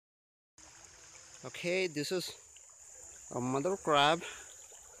Okay, this is a mother crab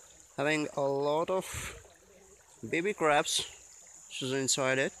having a lot of baby crabs. She's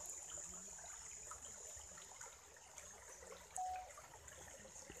inside it.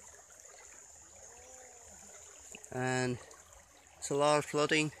 And it's a lot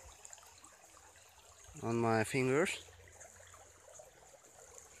floating on my fingers.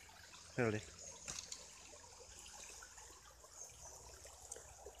 Hold it.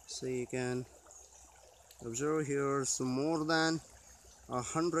 So you can observe here some more than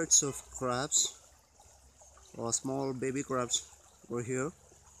hundreds of crabs or small baby crabs over here.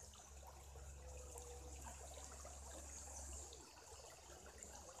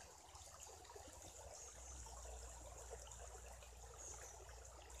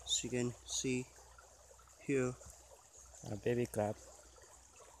 So you can see here A baby crab.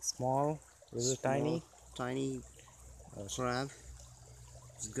 Small, really small tiny. tiny crab.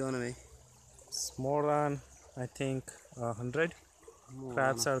 It's gone away. It's more than, I think, 100 More than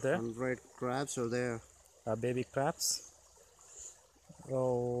crabs are there. 100 crabs are there. Baby crabs.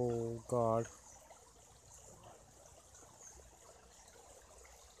 Oh God.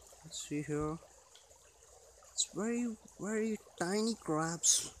 Let's see here. It's very tiny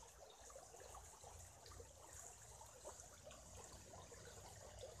crabs.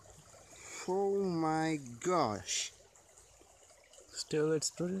 Oh my gosh. Still it's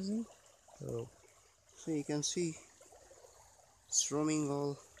producing. Oh, So you can see it's roaming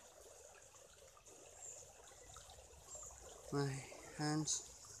all my hands.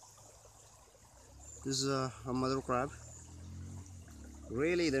 This is a mother crab.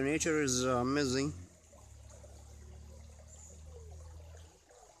 Really, the nature is amazing.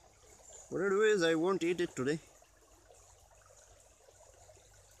 What I do is I won't eat it today,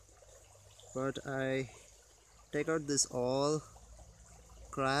 but I take out this all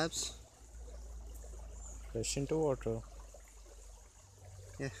crabs. fresh into water.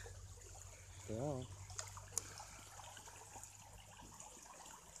 Yeah, Yeah.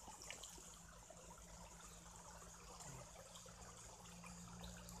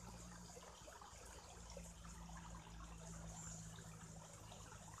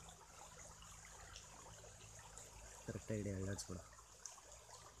 correct idea. That's what.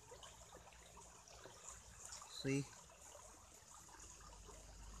 See,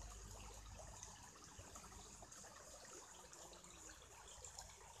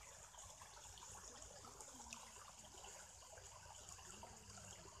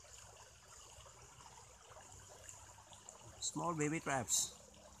 small baby crabs.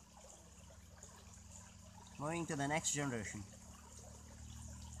 Moving to the next generation.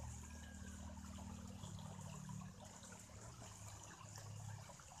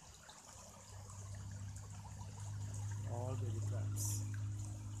 All baby crabs.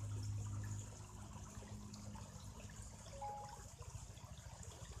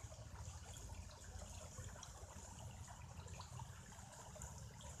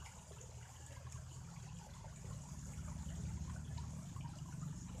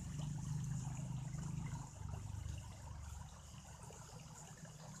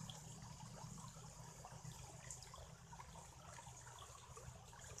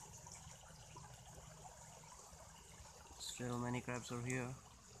 Still many crabs are here.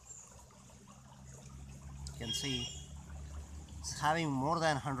 You can see it's having more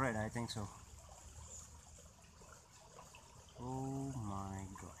than 100, I think so. Oh my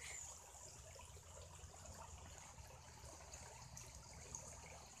gosh.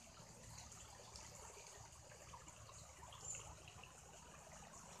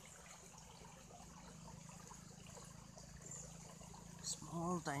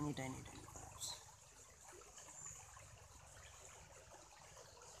 Small, tiny crabs.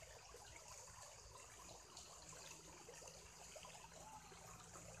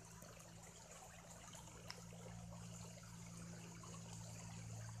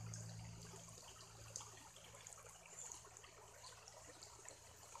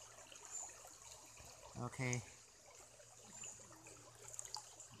 Okay.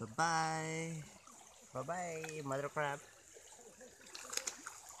 Bye bye. Bye bye, mother crab.